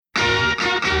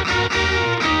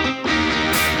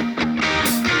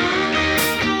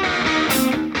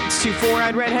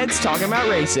Certified Redheads talking about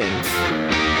racing.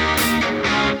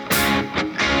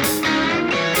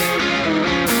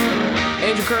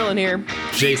 Andrew Curlin here.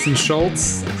 Jason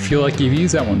Schultz. I feel like you've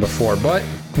used that one before, but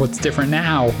what's different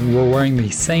now, we're wearing the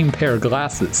same pair of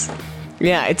glasses.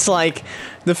 Yeah, it's like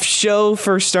the show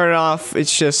first started off,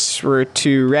 it's just we're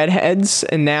two redheads,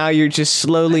 and now you're just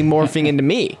slowly morphing into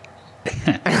me.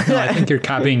 No, I think you're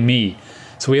copying me.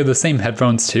 So we have the same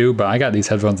headphones too, but I got these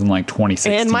headphones in like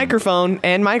 2016. And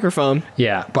microphone.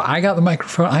 Yeah, but I got the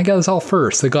microphone. I got this all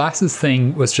first. The glasses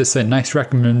thing was just a nice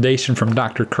recommendation from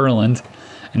Dr. Kurland,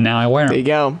 and now I wear them. There you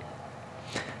go.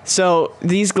 So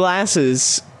these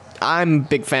glasses, I'm a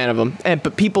big fan of them,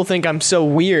 but people think I'm so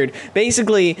weird.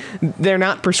 Basically, they're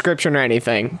not prescription or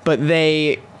anything, but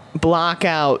they block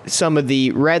out some of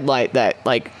the red light that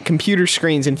like computer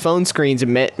screens and phone screens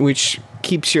emit, which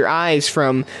keeps your eyes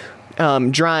from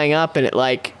drying up, and it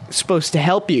like supposed to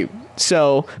help you.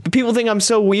 So, but people think I'm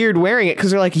so weird wearing it because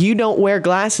they're like, you don't wear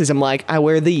glasses. I'm like, I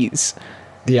wear these.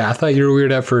 Yeah, I thought you were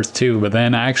weird at first too, but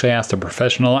then I actually asked a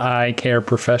professional eye care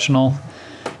professional,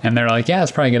 and they're like, yeah,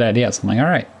 it's probably a good idea. So I'm like, all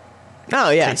right.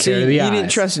 Oh, yeah. So you didn't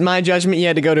trust my judgment. You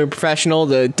had to go to a professional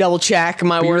to double check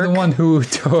my work. You're the one who,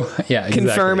 yeah, exactly.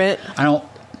 Confirm it.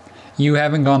 You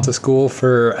haven't gone to school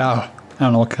for, I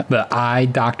don't know what the eye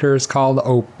doctor is called,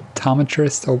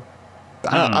 optometrist,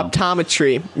 I don't know.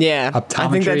 Optometry. Yeah. Optometry. I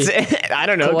think that's it. I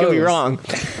don't know. Close. It could be wrong.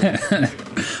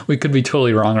 We could be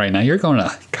totally wrong right now. You're going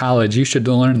to college. You should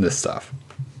learn this stuff.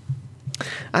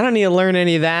 I don't need to learn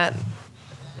any of that.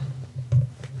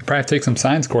 Probably have to take some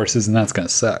science courses, and that's going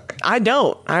to suck. I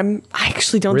don't. I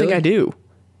actually don't think I do.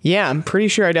 Yeah, I'm pretty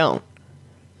sure I don't.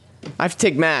 I have to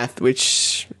take math,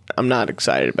 which I'm not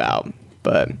excited about,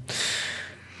 but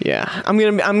yeah, I'm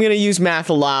gonna use math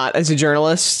a lot as a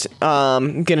journalist.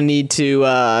 I'm gonna need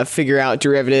to figure out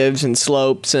derivatives and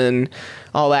slopes and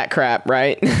all that crap,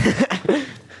 right?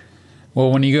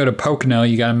 Well, when you go to Pocono,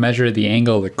 you got to measure the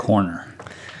angle of the corner.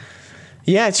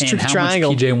 Yeah, it's a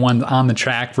triangle. Much PJ1 on the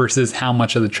track versus how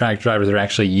much of the track drivers are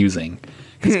actually using.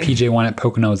 Because PJ1 at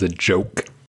Pocono is a joke.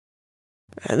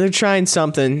 They're trying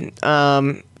something.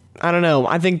 I don't know.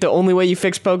 I think the only way you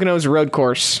fix Pocono is a road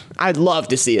course. I'd love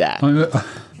to see that.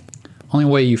 Only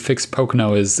way you fix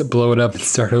Pocono is blow it up and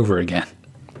start over again.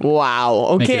 Wow.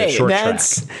 Okay,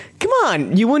 that's... Come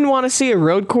on. You wouldn't want to see a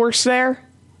road course there?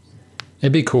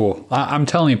 It'd be cool. I'm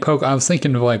telling you, I was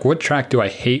thinking of like, what track do I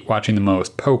hate watching the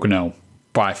most? Pocono,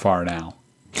 by far now.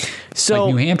 So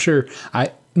like New Hampshire,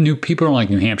 people don't like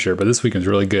New Hampshire, but this weekend was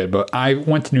really good. But I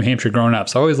went to New Hampshire growing up,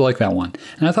 so I always liked that one.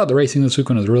 And I thought the racing this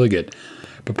weekend was really good.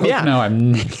 But Pocono,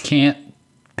 I can't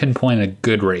pinpoint a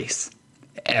good race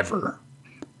ever.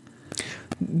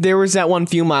 There was that one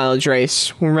fuel mileage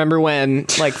race. Remember when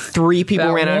like 3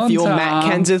 people ran out of fuel?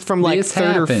 Matt Kenseth from like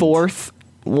third or fourth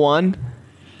won.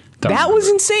 That was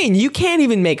insane. You can't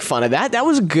even make fun of that. That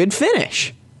was a good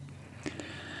finish.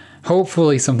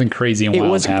 Hopefully something crazy and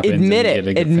wild happens. Admit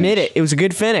it. It was a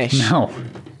good finish. No.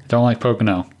 Don't like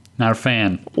Pocono. Not a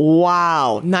fan.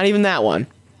 Wow. Not even that one.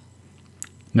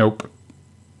 Nope.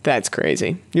 That's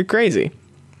crazy. You're crazy.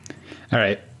 All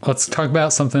right. Let's talk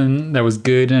about something that was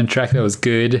good and a track that was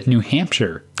good. New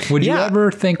Hampshire. Would you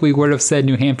ever think we would have said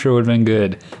New Hampshire would have been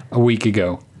good a week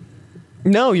ago?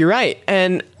 No, you're right.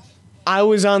 And I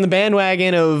was on the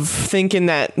bandwagon of thinking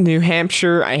that New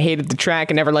Hampshire, I hated the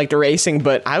track and never liked the racing,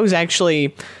 but I was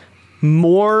actually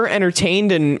more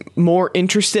entertained and more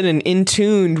interested and in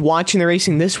tuned watching the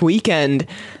racing this weekend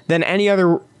than any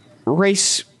other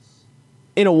race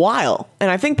in a while. And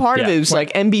I think part of it was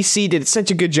like NBC did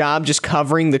such a good job just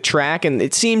covering the track, and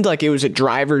it seemed like it was a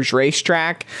driver's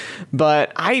racetrack,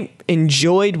 but I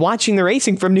enjoyed watching the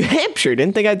racing from New Hampshire.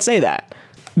 Didn't think I'd say that.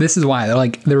 This is why,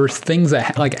 like, there were things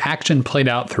that, like, action played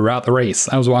out throughout the race.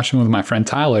 I was watching with my friend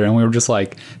Tyler, and we were just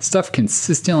like, stuff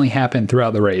consistently happened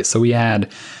throughout the race. So we had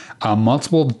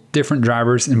multiple different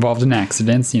drivers involved in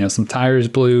accidents. You know, some tires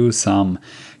blew, some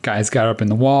guys got up in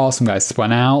the wall, some guys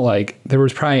spun out. Like, there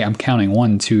was probably, I'm counting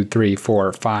 1, 2, 3,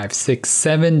 4, 5, 6,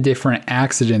 7 different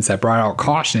accidents that brought out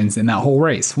cautions in that whole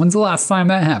race. When's the last time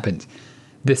that happened?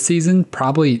 This season? That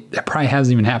probably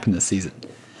hasn't even happened this season.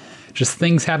 Just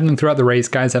things happening throughout the race,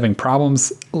 guys having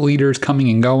problems, leaders coming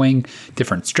and going,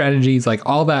 different strategies, like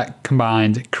all that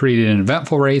combined created an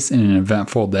eventful race and an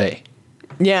eventful day.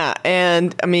 Yeah,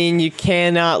 and I mean, you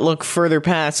cannot look further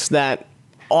past that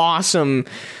awesome,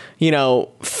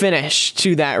 finish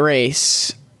to that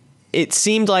race. It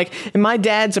seemed like, and my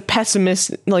dad's a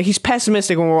pessimist, like he's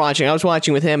pessimistic when we're watching. I was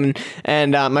watching with him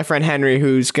and my friend Henry,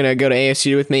 who's going to go to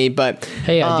ASU with me, but...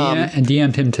 Hey, I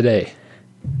DM'd him today.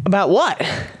 About what?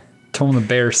 Told him the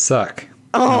Bears suck.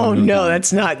 Oh no,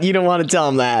 that's not. You don't want to tell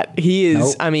him that. He is.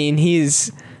 Nope. I mean,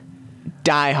 he's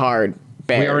diehard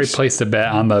Bears. We already placed a bet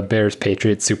on the Bears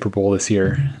Patriots Super Bowl this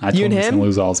year. I told and him he's him? gonna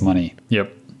lose all his money.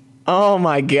 Yep. Oh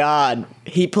my God,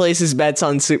 he places bets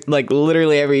on like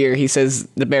literally every year. He says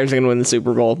the Bears are going to win the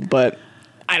Super Bowl, but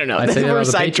I don't know. I say that We're about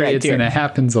the sidetracked Patriots, here. and it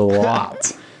happens a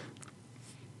lot.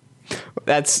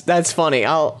 That's funny.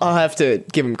 I'll have to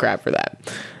give him crap for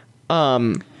that.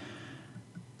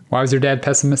 Why was your dad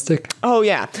pessimistic? Oh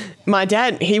yeah, my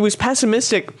dad, he was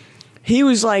pessimistic. He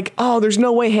was like, "Oh, there's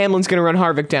no way Hamlin's going to run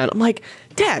Harvick down." I'm like,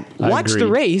 "Dad, watch the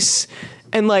agreed. race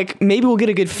and like maybe we'll get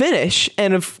a good finish."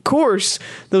 And of course,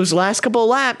 those last couple of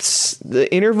laps,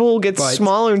 the interval gets But-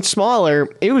 smaller and smaller.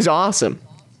 It was awesome.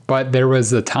 But there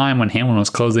was a time when Hamlin was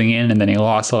closing in, and then he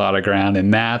lost a lot of ground,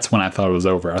 and that's when I thought it was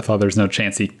over. I thought there's no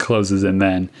chance he closes in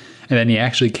then. And then he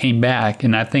actually came back,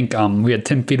 and I think we had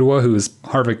Tim Fedewa, who was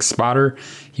Harvick's spotter.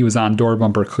 He was on Door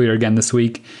Bumper Clear again this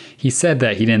week. He said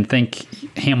that he didn't think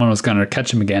Hamlin was going to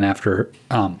catch him again after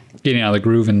getting out of the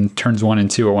groove in turns 1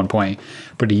 and 2 at one point.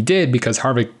 But he did, because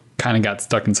Harvick kind of got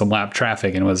stuck in some lap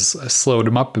traffic and was slowed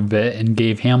him up a bit and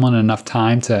gave Hamlin enough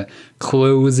time to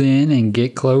close in and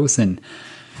get close. And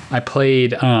I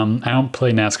played, I don't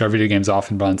play NASCAR video games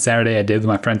often, but on Saturday I did with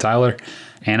my friend Tyler,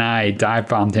 and I dive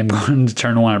bombed him going to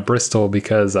turn 1 at Bristol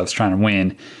because I was trying to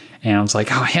win. And I was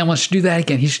like, oh, Hamlin should do that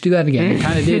again. He should do that again. He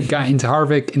kind of did, got into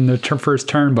Harvick in the first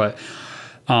turn, but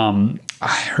I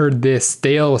heard this.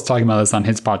 Dale was talking about this on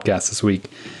his podcast this week.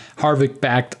 Harvick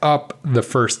backed up the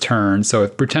first turn. So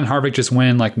if pretend Harvick just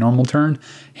went in like normal turn,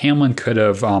 Hamlin could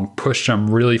have pushed him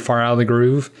really far out of the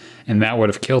groove, and that would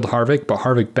have killed Harvick, but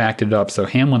Harvick backed it up. So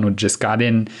Hamlin would just got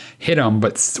in, hit him,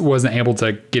 but wasn't able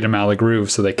to get him out of the groove.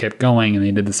 So they kept going, and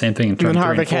they did the same thing in turn And 3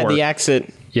 Harvick and 4. had the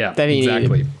exit. Yeah, that he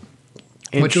exactly. needed.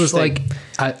 Which was like,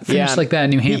 I finished like that in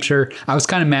New Hampshire. I was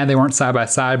kind of mad they weren't side by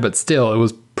side, but still, it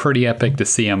was pretty epic to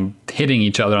see them hitting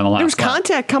each other on the last There was lap.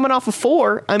 contact coming off of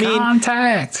 4.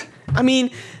 Contact.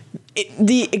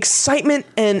 The excitement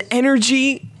and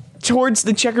energy towards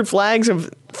the checkered flags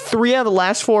of 3 out of the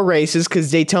last 4 races,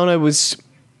 because Daytona was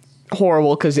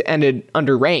horrible because it ended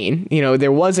under rain. You know,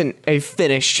 there wasn't a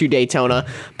finish to Daytona,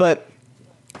 but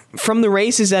from the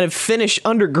races that have finished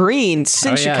under green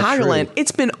since Chicagoland, true.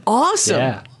 it's been awesome.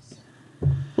 Yeah.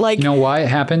 Like, You know why it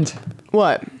happened?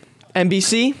 what?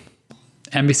 NBC?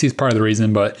 NBC is part of the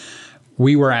reason, but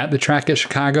we were at the track at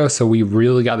Chicago, so we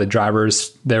really got the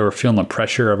drivers. They were feeling the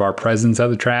pressure of our presence at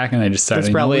the track, and they just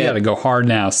decided, we got to go hard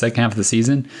now. Second half of the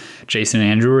season, Jason and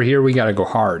Andrew were here. We got to go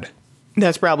hard.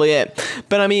 That's probably it.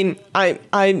 But I mean,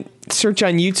 I search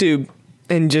on YouTube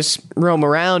and just roam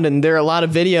around, and there are a lot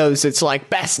of videos. It's like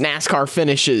best NASCAR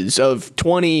finishes of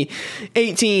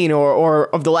 2018 or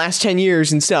of the last 10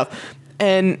 years and stuff.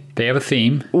 And they have a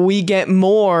theme. We get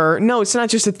more. No, it's not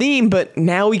just a theme, but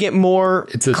now we get more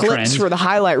It's a clips trend. for the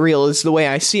highlight reel is the way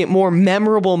I see it. More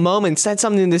memorable moments. That's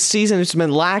something this season has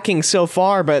been lacking so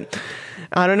far, but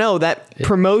I don't know. That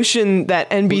promotion that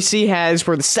NBC has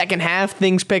where the second half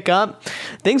things pick up,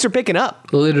 things are picking up.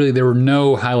 Literally, there were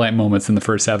no highlight moments in the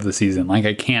first half of the season. Like,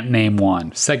 I can't name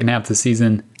one. Second half of the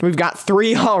season, We've got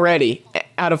 3 already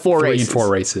out of 4 3 races. and 4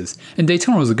 races. And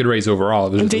Daytona was a good race overall.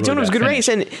 It was just Daytona was a good race,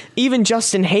 and even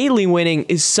Justin Haley winning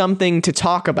is something to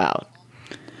talk about.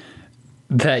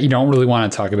 That you don't really want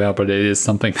to talk about, but it is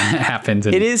something that happened.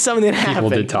 And It is something that people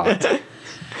happened. did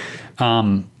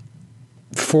talk.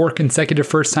 4 consecutive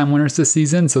first-time winners this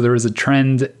season, so there was a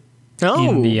trend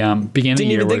in the beginning of the Didn't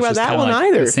year even where think it's about just that kinda one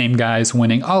like either. the same guys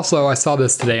winning. Also, I saw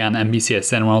this today on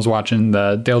NBCSN when I was watching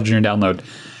the Dale Jr. Download.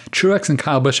 Truex and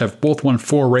Kyle Busch have both won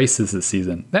 4 races this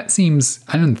season. That seems,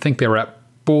 I didn't think they were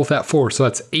both at 4, so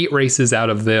that's 8 races out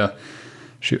of the,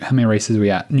 how many races are we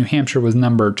at? New Hampshire was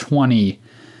number 20,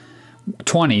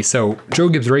 so Joe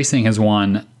Gibbs Racing has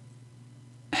won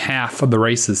half of the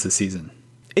races this season.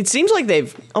 It seems like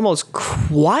they've almost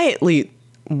quietly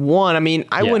won. I mean,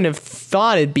 I wouldn't have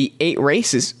thought it'd be 8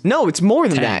 races. No, it's more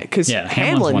than 10. that because Yeah, Hamlin's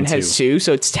Hamlin won has 2,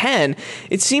 so it's 10.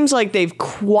 It seems like they've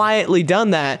quietly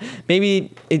done that.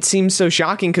 Maybe it seems so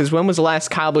shocking because when was the last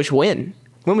Kyle Busch win?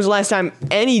 When was the last time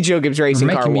any Joe Gibbs Racing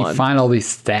You're car making me won? find all these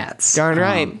stats. Darn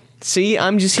right. See,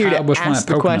 I'm just here Kyle to Busch won ask at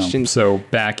the Pocono, questions. so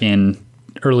back in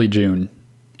early June,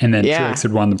 and then Yeah. Truex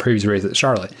had won the previous race at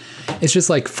Charlotte. It's just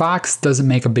like Fox doesn't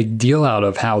make a big deal out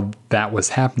of how that was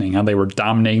happening, how they were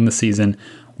dominating the season,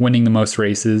 winning the most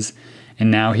races, and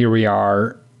now here we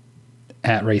are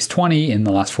at race 20. In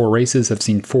the last 4 races, I've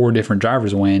seen 4 different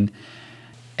drivers win,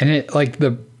 and it like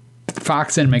the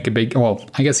Fox didn't make a big. Well,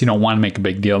 I guess you don't want to make a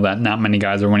big deal that not many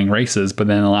guys are winning races, but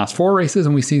then in the last 4 races,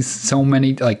 and we see so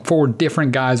many like 4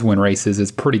 different guys win races,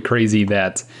 it's pretty crazy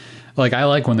that Like, I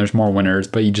like when there's more winners,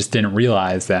 but you just didn't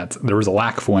realize that there was a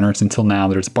lack of winners until now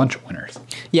there's a bunch of winners.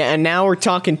 Yeah, and now we're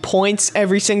talking points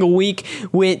every single week,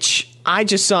 which I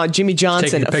just saw Jimmy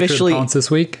Johnson Taking a picture officially. of the points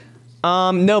this week?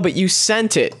 No, but you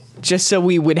sent it just so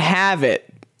we would have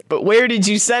it. But where did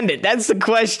you send it? That's the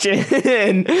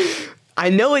question. I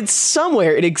know it's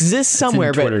somewhere. It exists somewhere,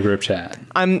 it's in but Twitter group chat.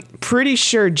 I'm pretty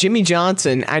sure Jimmy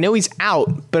Johnson, I know he's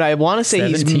out, but I want to say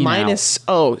he's 17 minus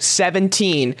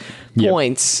 17 Yep.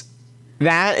 points.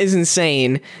 That is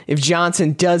insane if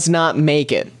Johnson does not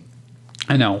make it.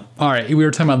 I know. All right, we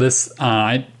were talking about this.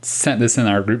 I sent this in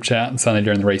our group chat on Sunday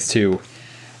during the race too.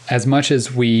 As much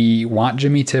as we want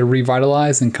Jimmy to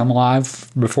revitalize and come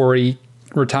alive before he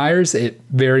retires, it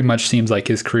very much seems like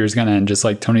his career is going to end just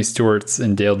like Tony Stewart's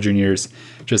and Dale Jr.'s.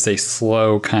 Just a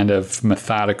slow, kind of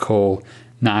methodical,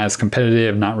 not as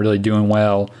competitive, not really doing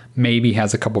well. Maybe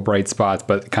has a couple bright spots,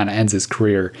 but kind of ends his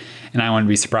career. And I wouldn't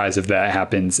be surprised if that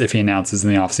happens. If he announces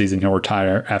in the offseason he'll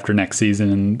retire after next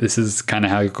season. And this is kind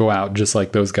of how you go out, just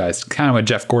like those guys. Kind of with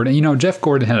Jeff Gordon. You know, Jeff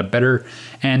Gordon had a better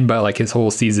end, but like his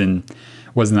whole season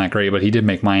wasn't that great. But he did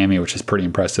make Miami, which is pretty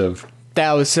impressive.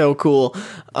 That was so cool.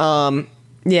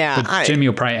 Yeah. But Jimmy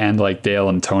will probably end like Dale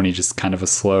and Tony, just kind of a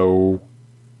slow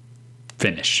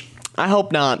finish. I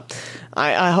hope not.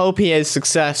 I hope he has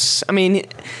success. I mean,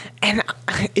 and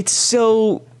it's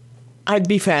so... I'd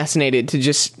be fascinated to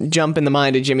just jump in the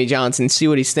mind of Jimmy Johnson, see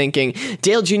what he's thinking.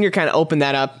 Dale Jr. kind of opened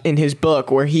that up in his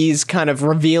book where he's kind of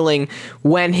revealing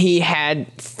when he had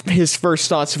his first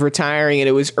thoughts of retiring, and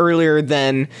it was earlier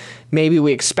than maybe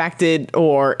we expected,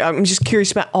 or I'm just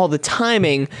curious about all the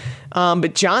timing.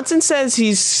 But Johnson says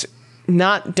he's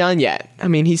not done yet. I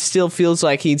mean, he still feels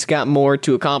like he's got more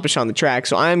to accomplish on the track,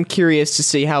 so I'm curious to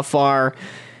see how far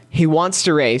he wants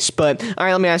to race. But, all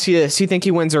right, let me ask you this. Do you think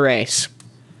he wins a race?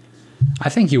 I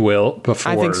think he will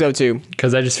before. I think so too.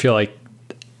 Because I just feel like,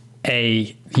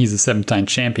 A, he's a 7-time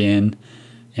champion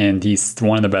and he's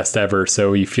one of the best ever.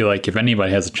 So you feel like if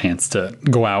anybody has a chance to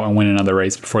go out and win another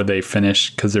race before they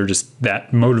finish, because they're just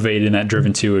that motivated and that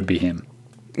driven too, would be him.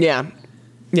 Yeah.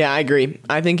 Yeah, I agree.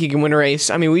 I think he can win a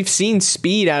race. I mean, we've seen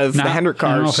speed out of the Hendrick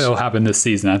cars. I don't know if it'll happen this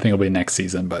season. I think it'll be next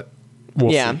season, but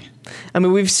we'll see. I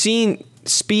mean, we've seen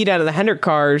speed out of the Hendrick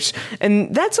cars,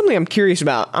 and that's something I'm curious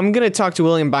about. I'm going to talk to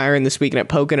William Byron this weekend at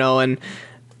Pocono, and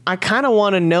I kind of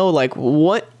want to know, like,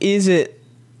 what is it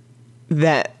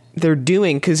that they're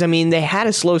doing? Because, I mean, they had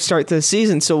a slow start to the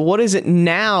season, so what is it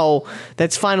now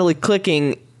that's finally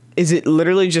clicking? Is it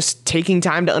literally just taking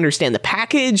time to understand the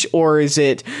package, or is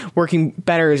it working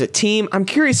better as a team? I'm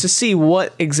curious to see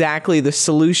what exactly the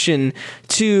solution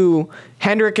to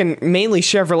Hendrick and mainly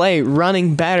Chevrolet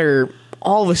running better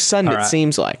all of a sudden it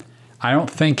seems like. I don't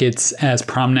think it's as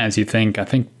prominent as you think. I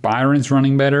think Byron's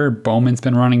running better. Bowman's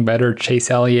been running better.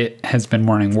 Chase Elliott has been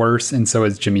running worse, and so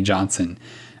has Jimmy Johnson.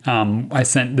 I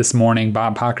sent this morning,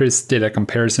 Bob Pockrass did a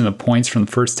comparison of points from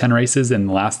the first 10 races and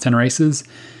the last 10 races,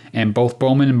 and both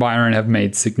Bowman and Byron have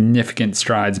made significant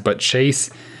strides, but Chase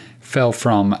fell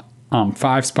from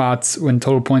 5 spots when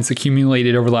total points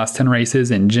accumulated over the last 10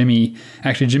 races, and Jimmy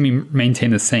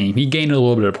maintained the same. He gained a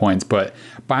little bit of points, but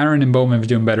Byron and Bowman have been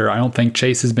doing better. I don't think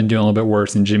Chase has been doing a little bit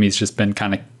worse, and Jimmy's just been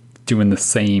kind of doing the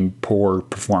same poor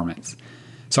performance.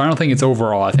 So I don't think it's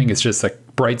overall. I think it's just like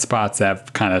bright spots that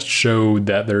have kind of showed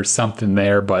that there's something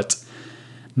there, but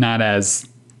not as...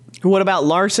 What about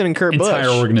Larson and Kurt Busch? Entire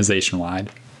organization-wide.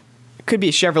 Could be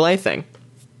a Chevrolet thing.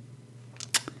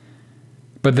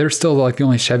 But they're still like the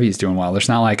only Chevys doing well. There's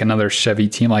not like another Chevy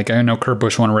team. Like I know Kurt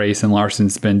Busch won a race and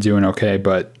Larson's been doing okay,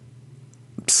 but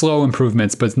slow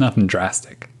improvements, but it's nothing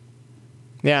drastic.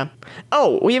 Yeah.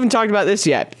 Oh, we haven't talked about this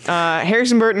yet.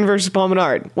 Harrison Burton versus Paul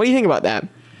Menard. What do you think about that?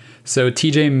 So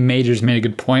TJ Majors made a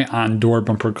good point on Door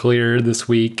Bumper Clear this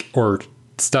week, or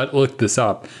looked this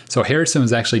up. So Harrison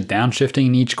was actually downshifting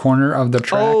in each corner of the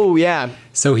track. Oh, yeah.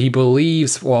 So he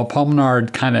believes, well, Paul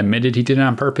Menard kind of admitted he did it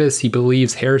on purpose. He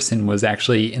believes Harrison was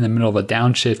actually in the middle of a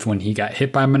downshift when he got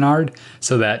hit by Menard.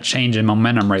 So that change in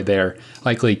momentum right there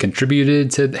likely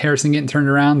contributed to Harrison getting turned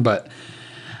around. But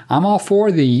I'm all for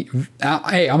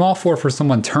I'm all for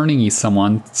someone turning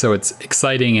someone. So it's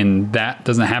exciting, and that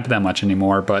doesn't happen that much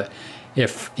anymore. But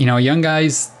if, a young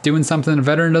guy's doing something a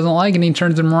veteran doesn't like and he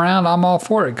turns him around, I'm all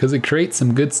for it because it creates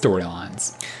some good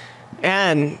storylines.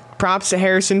 And props to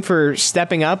Harrison for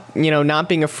stepping up, not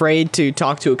being afraid to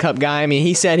talk to a Cup guy. I mean,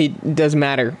 he said it doesn't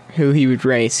matter who he would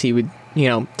race. He would,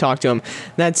 talk to him.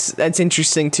 That's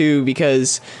interesting, too,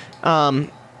 because in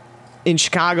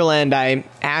Chicagoland, I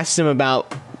asked him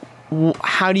about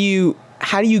how do you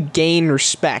how do you gain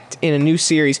respect in a new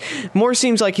series? Moore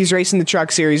seems like he's racing the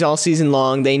truck series all season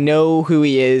long. They know who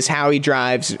he is, how he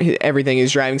drives, everything,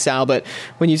 his driving style. But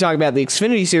when you talk about the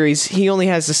Xfinity series, he only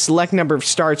has a select number of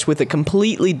starts with a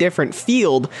completely different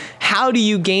field. How do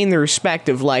you gain the respect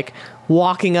of like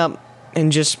walking up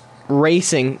and just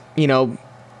racing, a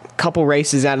couple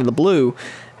races out of the blue?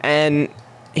 And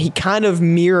he kind of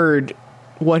mirrored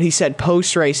what he said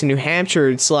post-race in New Hampshire.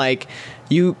 It's like,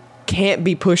 you can't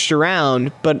be pushed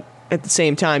around, but at the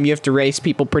same time, you have to race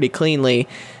people pretty cleanly.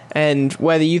 And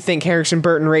whether you think Harrison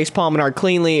Burton raced Paul Menard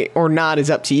cleanly or not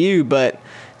is up to you, but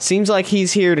seems like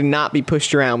he's here to not be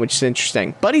pushed around, which is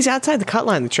interesting. But he's outside the cut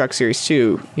line in the truck series,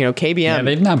 too. KBM. Yeah,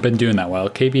 they've not been doing that well.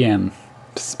 KBM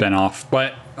spin off.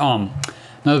 But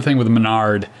another thing with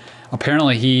Menard,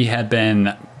 apparently he had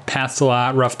been passed a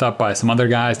lot, roughed up by some other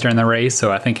guys during the race, so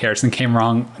I think Harrison came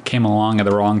along at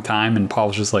the wrong time, and Paul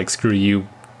was just like, screw you,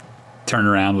 turned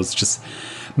around, was just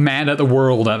mad at the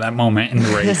world at that moment in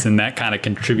the race, and that kind of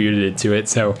contributed to it.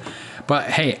 So, but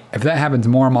hey, if that happens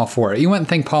more, I'm all for it. You wouldn't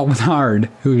think Paul Menard,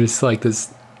 who's like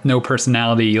this no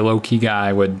personality, low-key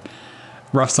guy, would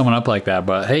rough someone up like that,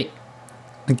 but hey,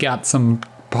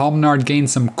 Paul Menard gained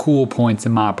some cool points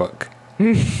in my book.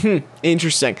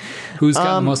 Interesting. Who's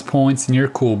got the most points in your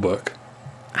cool book?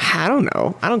 I don't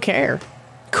know. I don't care.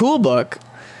 Cool book.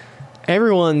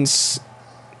 Everyone's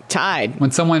tied. When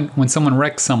someone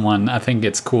wrecks someone, I think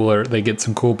it's cooler. They get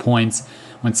some cool points.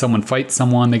 When someone fights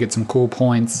someone, they get some cool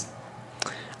points.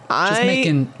 Just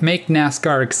make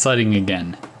NASCAR exciting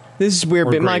again. This is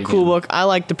weird, but my cool book, I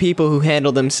like the people who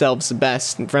handle themselves the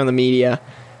best in front of the media.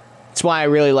 That's why I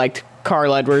really liked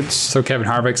Carl Edwards. So Kevin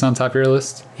Harvick's on top of your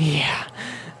list? Yeah.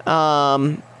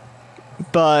 But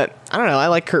I don't know. I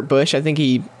like Kurt Busch. I think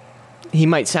he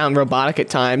might sound robotic at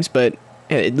times, but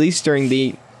at least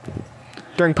during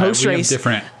post-race,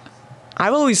 different.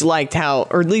 I've always liked how,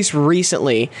 or at least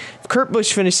recently, if Kurt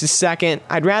Busch finishes second,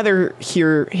 I'd rather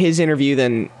hear his interview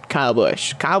than Kyle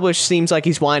Busch. Kyle Busch seems like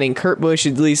he's whining. Kurt Busch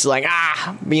at least like,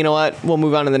 you know what? We'll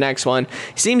move on to the next one.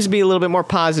 He seems to be a little bit more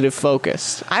positive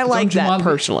focused. I like that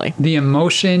personally. The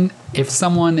emotion, if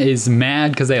someone is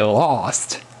mad because they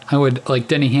lost, I would, like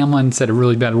Denny Hamlin said a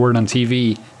really bad word on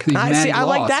TV because he's mad he I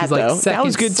lost. like that, though. That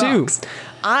was good, sucks. too.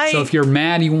 So if you're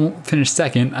mad you won't finish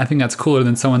second, I think that's cooler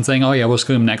than someone saying, oh yeah, we'll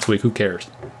screw him next week. Who cares?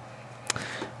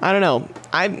 I don't know.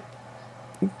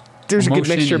 There's emotion a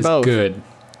good mixture of both. Good.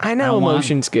 I know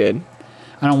emotion's good.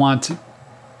 I don't want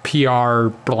PR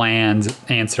bland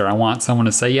answer. I want someone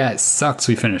to say, yeah, it sucks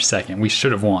we finished second. We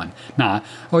should have won. Nah.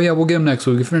 Oh yeah, we'll get him next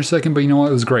week. We finished second, but you know what?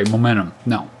 It was great. Momentum.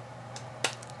 No.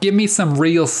 Give me some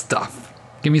real stuff.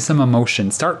 Give me some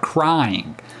emotion. Start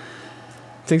crying.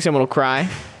 Think someone will cry?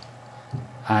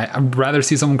 I'd rather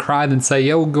see someone cry than say,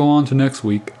 yeah, we'll go on to next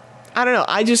week. I don't know.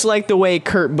 I just like the way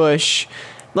Kurt Busch,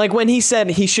 like when he said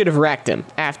he should have wrecked him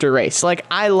after race. Like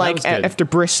I like after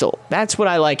Bristol. That's what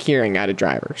I like hearing out of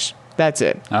drivers. That's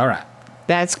it. All right.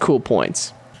 That's cool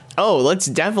points. Oh, let's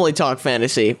definitely talk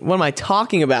fantasy. What am I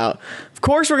talking about? Of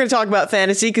course we're going to talk about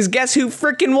fantasy because guess who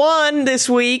freaking won this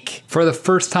week? For the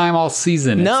first time all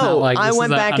season. No, I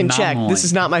went back and checked. This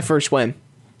is not my first win.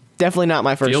 Definitely not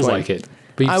my first win. Feels like it.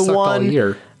 But you've sucked all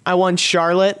year. I won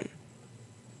Charlotte.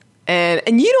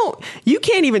 And you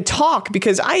can't even talk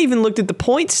because I even looked at the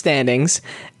point standings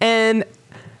and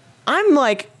I'm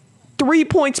like 3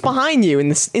 points behind you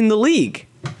in the league.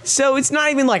 So it's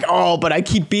not even like, oh, but I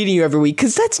keep beating you every week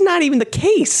because that's not even the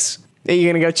case. Are you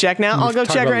going to go check now? I'll go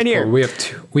check right here.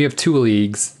 We have two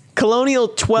leagues. Colonial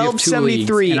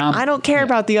 1273. I don't care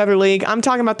about the other league. I'm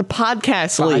talking about the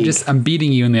podcast league. I'm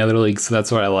beating you in the other league, so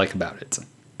that's what I like about it.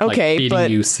 Okay,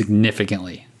 beating you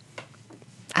significantly.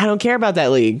 I don't care about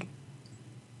that league.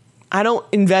 I don't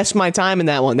invest my time in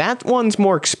that one. That one's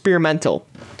more experimental.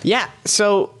 Yeah,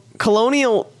 so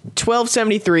Colonial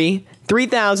 1273,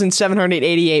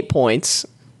 3,788 points.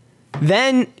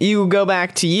 Then you go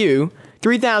back to you,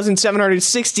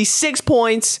 3,766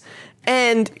 points,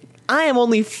 and I am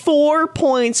only 4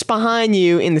 points behind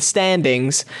you in the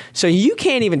standings, so you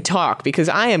can't even talk because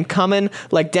I am coming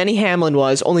like Denny Hamlin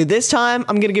was, only this time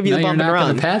I'm going to give you the bump and run. You're not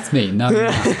going to pass me. No, you're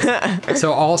not.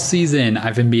 So all season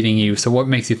I've been beating you, so what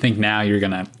makes you think now you're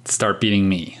going to start beating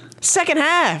me? Second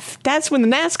half. That's when the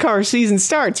NASCAR season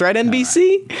starts, right,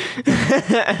 NBC?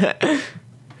 Right.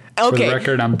 Okay. For the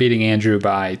record, I'm beating Andrew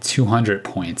by 200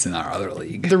 points in our other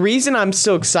league. The reason I'm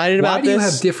so excited about this... Why do you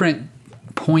have different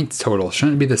points total?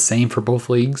 Shouldn't it be the same for both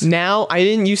leagues? Now, I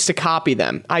didn't used to copy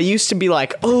them. I used to be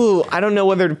like, oh, I don't know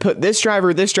whether to put this driver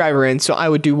or this driver in, so I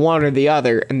would do one or the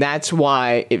other, and that's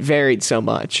why it varied so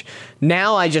much.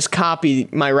 Now I just copy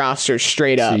my roster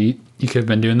straight up. You could have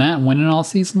been doing that and winning all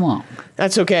season long.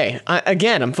 That's okay.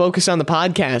 I'm focused on the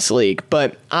podcast league,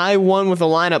 but I won with a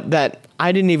lineup that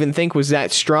I didn't even think was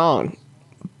that strong,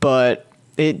 but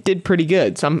it did pretty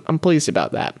good, so I'm pleased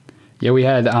about that. Yeah, we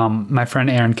had my friend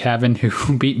Aaron Cavan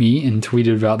who beat me and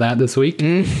tweeted about that this week.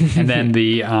 And then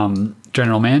the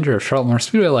general manager of Charlotte Moore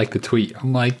Speedway liked the tweet.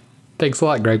 I'm like, thanks a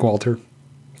lot, Greg Walter.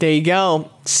 There you go.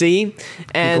 See?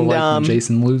 And People like when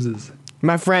Jason loses.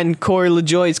 My friend Corey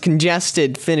LaJoy's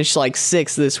Congested finished like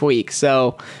 6th this week,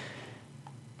 so...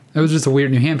 It was just a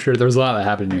weird New Hampshire. There was a lot that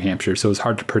happened in New Hampshire, so it was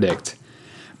hard to predict.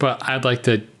 But I'd like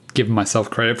to give myself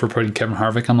credit for putting Kevin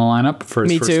Harvick on the lineup for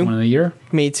his first one of the year.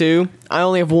 Me too. I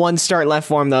only have one start left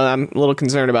for him, though. I'm a little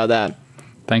concerned about that.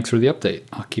 Thanks for the update.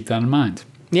 I'll keep that in mind.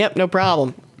 Yep, no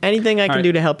problem. Anything I can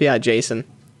do to help you out, Jason.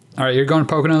 All right, you're going to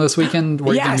Pocono this weekend?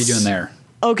 What are you going to be doing there?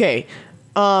 Okay.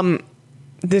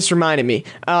 This reminded me.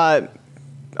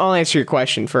 I'll answer your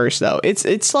question first, though.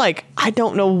 It's like, I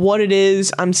don't know what it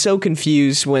is. I'm so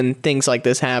confused when things like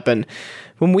this happen.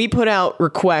 When we put out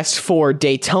requests for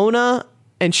Daytona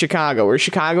and Chicago, or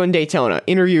Chicago and Daytona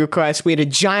interview requests, we had a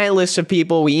giant list of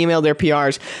people. We emailed their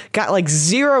PRs, got like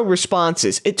 0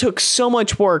 responses. It took so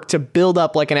much work to build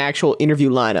up like an actual interview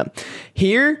lineup.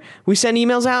 Here, we send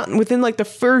emails out, and within like the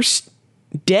first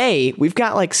day, we've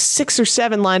got like 6 or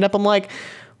 7 lined up. I'm like,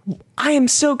 I am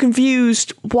so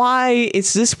confused. Why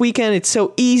it's this weekend? It's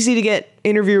so easy to get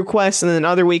interview requests, and then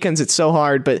other weekends it's so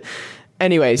hard. But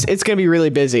anyways, it's going to be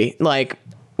really busy. Like,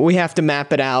 we have to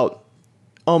map it out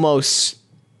almost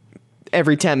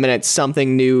every 10 minutes.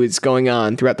 Something new is going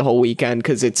on throughout the whole weekend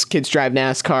because it's Kids Drive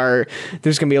NASCAR.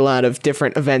 There's going to be a lot of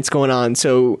different events going on.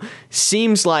 So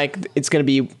seems like it's going to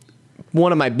be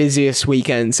one of my busiest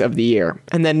weekends of the year.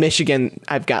 And then Michigan,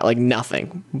 I've got like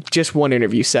nothing, just one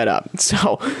interview set up.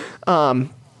 So,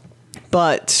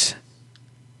 but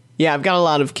yeah, I've got a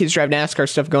lot of Kids Drive NASCAR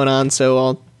stuff going on, so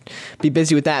I'll be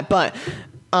busy with that. But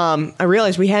I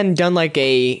realized we hadn't done like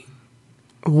a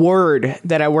word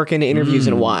that I work into interviews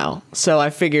in a while. So I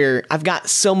figure I've got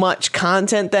so much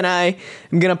content that I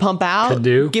am going to pump out. Could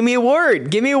do. Give me a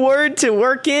word. Give me a word to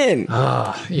work in.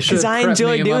 Because I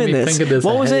enjoy doing this.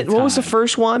 What was it? What was the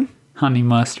first one? Honey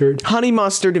mustard. Honey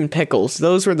mustard and pickles.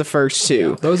 Those were the first 2.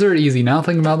 Yeah, those are easy. Now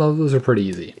thinking about those are pretty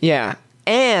easy. Yeah.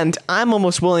 And I'm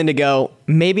almost willing to go,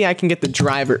 maybe I can get the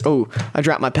driver. Oh, I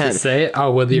dropped my pen. To say it?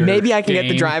 Oh, with your Maybe I can get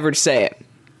the driver to say it.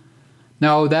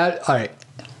 No, that... All right.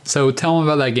 So tell them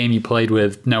about that game you played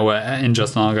with Noah and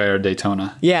Justin Allgaier at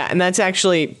Daytona. Yeah, and that's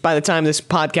actually, by the time this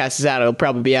podcast is out, it'll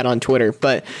probably be out on Twitter.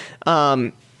 But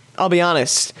I'll be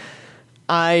honest.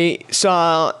 I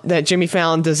saw that Jimmy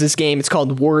Fallon does this game. It's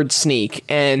called Word Sneak.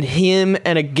 And him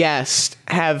and a guest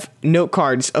have note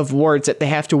cards of words that they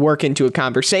have to work into a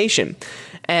conversation.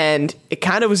 And it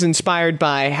kind of was inspired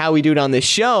by how we do it on this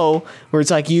show, where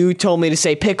it's like, you told me to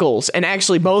say pickles. And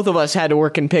actually, both of us had to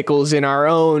work in pickles in our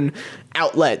own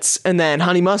outlets. And then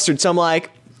honey mustard. So I'm like,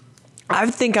 I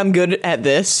think I'm good at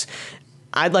this.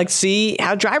 I'd like to see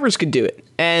how drivers could do it.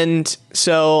 And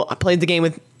so I played the game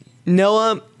with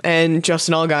Noah and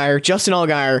Justin Allgaier. Justin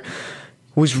Allgaier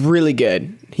was really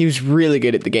good. He was really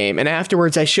good at the game. And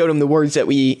afterwards, I showed him the words that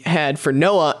we had for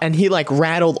Noah, and he like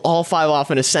rattled all 5 off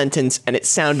in a sentence, and it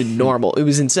sounded normal. It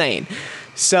was insane.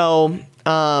 So,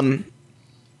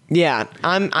 yeah,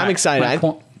 I'm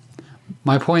excited.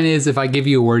 My point is, if I give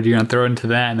you a word, you're going to throw into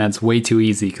that, and that's way too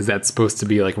easy because that's supposed to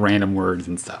be like random words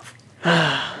and stuff.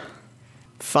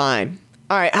 Fine.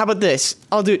 All right, how about this?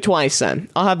 I'll do it twice then.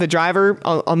 I'll have the driver,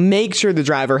 I'll make sure the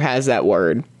driver has that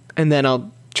word, and then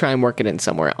I'll try and work it in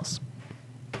somewhere else.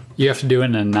 You have to do it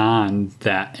in a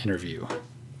non-that interview.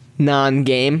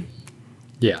 Non-game?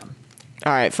 Yeah.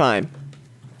 All right, fine.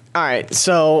 All right,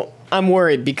 so I'm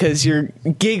worried because you're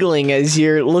giggling as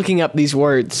you're looking up these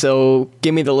words, so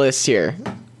give me the list here.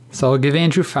 So I'll give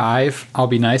Andrew 5. I'll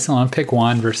be nice and I'll pick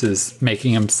one versus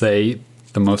making him say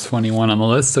the most funny one on the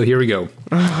list. So here we go.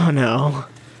 Oh, no.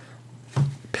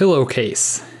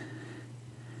 Pillowcase.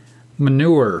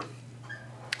 Manure.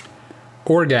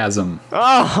 Orgasm.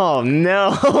 Oh,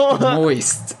 no.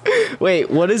 Moist. Wait,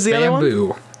 what is the other one?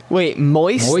 Bamboo. Wait,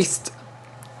 moist? Moist.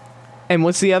 And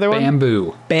what's the other one?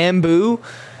 Bamboo. Bamboo?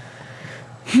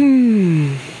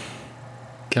 Can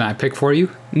I pick for you?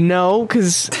 No,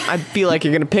 because I feel like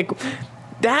you're going to pick...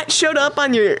 That showed up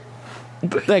on your,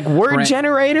 like, word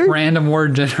generator? Random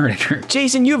word generator.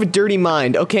 Jason, you have a dirty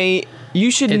mind, okay?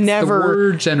 You should It's never. the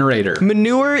word generator.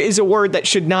 Manure is a word that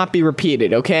should not be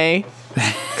repeated, okay?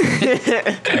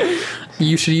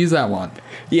 You should use that one.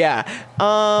 Yeah.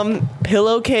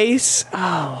 Pillowcase.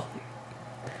 Oh.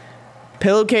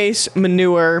 Pillowcase,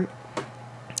 manure,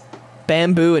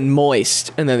 bamboo, and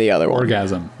moist. And then the other one.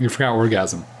 Orgasm. You forgot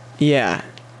orgasm. Yeah.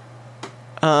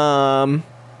 Do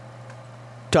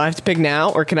I have to pick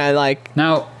now? Or can I, like...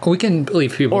 Now, we can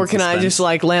leave people Or in can I suspense. just,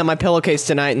 like, lay on my pillowcase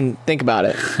tonight and think about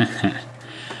it?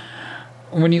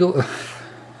 When you...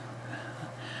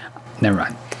 Never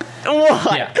mind.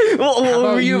 What? Yeah. Well,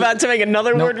 about were you you- about to make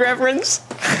another Nope. word reference?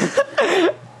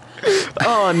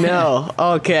 Oh no.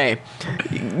 Okay.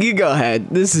 You go ahead.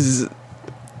 This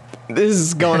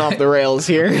is going off the rails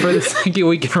here. For the second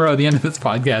week in a row, the end of this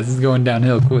podcast is going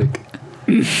downhill quick.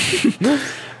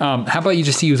 How about you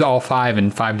just use all 5 in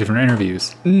 5 different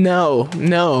interviews? No,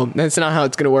 that's not how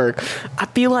it's gonna work. I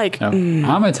feel like No.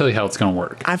 I'm going to tell you how it's going to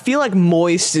work. I feel like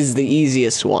moist is the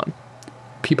easiest one.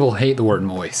 People hate the word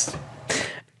moist.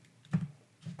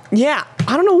 Yeah,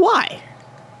 I don't know why.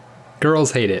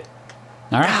 Girls hate it.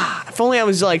 All right. If only I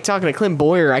was like talking to Clint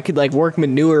Boyer, I could like work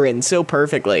manure in so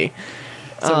perfectly.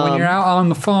 So when you're out on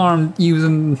the farm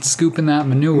scooping that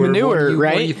manure, what do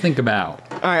right? you think about?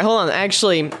 All right, hold on.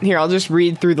 Actually, here, I'll just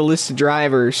read through the list of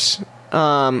drivers.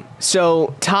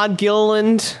 So Todd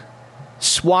Gilliland,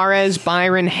 Suarez,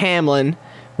 Byron, Hamlin,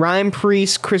 Ryan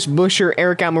Priest, Chris Buescher,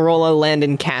 Eric Almirola,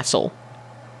 Landon Castle.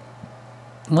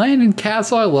 Landon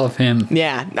Castle, I love him.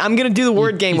 Yeah, I'm going to do the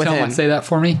word game with tell him him. to say that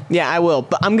for me? Yeah, I will.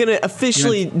 But I'm going to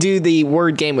officially do the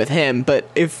word game with him. But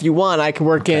if you want, I can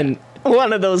work in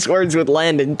one of those words with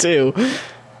Landon, too.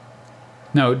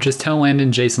 No, just tell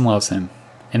Landon Jason loves him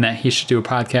and that he should do a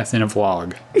podcast and a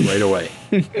vlog right away.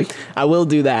 I will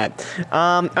do that.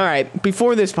 All right.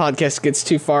 Before this podcast gets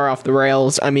too far off the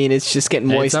rails, I mean, it's just getting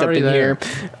moist up already in there.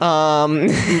 here.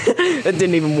 That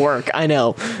didn't even work. I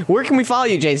know. Where can we follow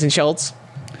you, Jason Schultz?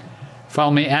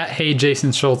 Follow me at Hey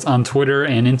Jason Schultz on Twitter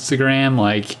and Instagram.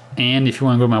 And if you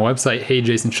want to go to my website,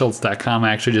 heyjasonschultz.com,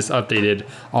 I actually just updated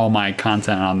all my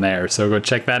content on there. So go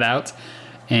check that out.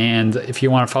 And if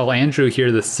you want to follow Andrew, here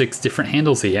are the 6 different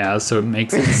handles he has, so it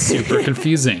makes it super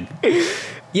confusing.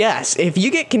 Yes. If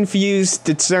you get confused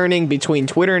discerning between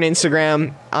Twitter and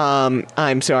Instagram,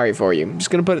 I'm sorry for you. I'm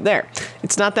just going to put it there.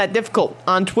 It's not that difficult.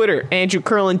 On Twitter, Andrew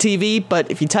Curlin TV, but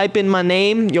if you type in my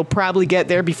name, you'll probably get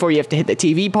there before you have to hit the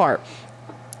TV part.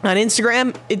 On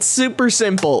Instagram, it's super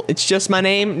simple. It's just my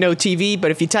name, no TV, but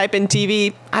if you type in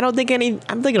TV, I don't think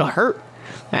it'll hurt.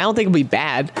 I don't think it'll be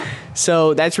bad.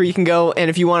 So that's where you can go. And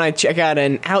if you want to check out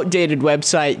an outdated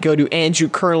website, go to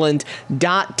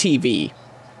andrewcurland.tv.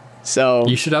 So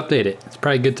You should update it. It's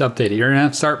probably good to update it. You're going to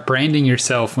have to start branding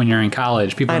yourself when you're in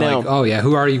college. People I are know. like, oh, yeah,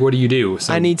 who are you? What do you do?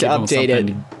 So I need to give them update it.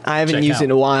 something to I haven't check used it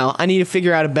in out. a while. I need to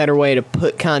figure out a better way to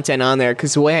put content on there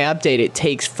because the way I update it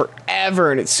takes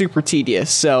forever and it's super tedious.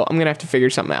 So I'm going to have to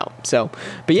figure something out. So,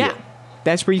 but yeah,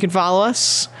 that's where you can follow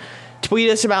us.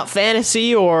 Tweet us about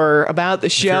fantasy or about the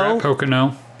If you're show. at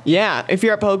Pocono, Yeah, if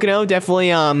you're at Pocono, definitely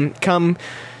come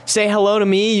say hello to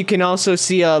me. You can also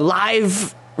see a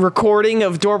live recording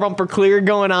of Door Bumper Clear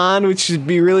going on, which would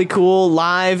be really cool.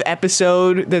 Live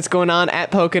episode that's going on at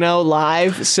Pocono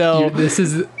live. So this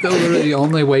is literally the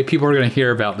only way people are going to hear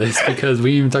about this because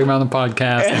we even talked about it on the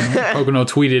podcast and Pocono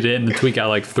tweeted it and the tweet got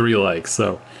like 3 likes.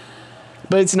 So,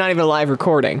 but it's not even a live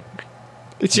recording.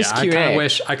 It's just yeah, Q&A.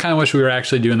 I kind of wish we were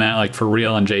actually doing that like for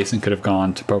real and Jason could have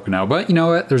gone to Pocono. But you know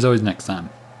what? There's always next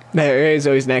time. There is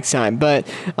always next time. But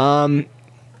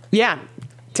yeah,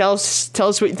 tell us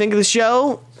what you think of the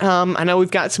show. I know we've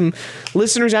got some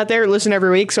listeners out there who listen every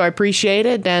week, so I appreciate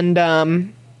it.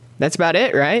 And that's about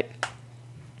it, right?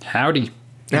 Howdy.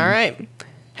 All right.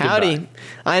 Howdy. Goodbye.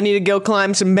 I need to go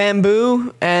climb some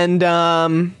bamboo and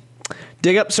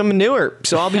dig up some manure,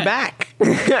 so I'll be back.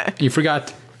 You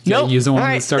forgot. Nope. Use the one All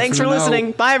that right. starts Thanks with for an O.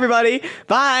 listening. Bye, everybody.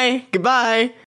 Bye. Goodbye.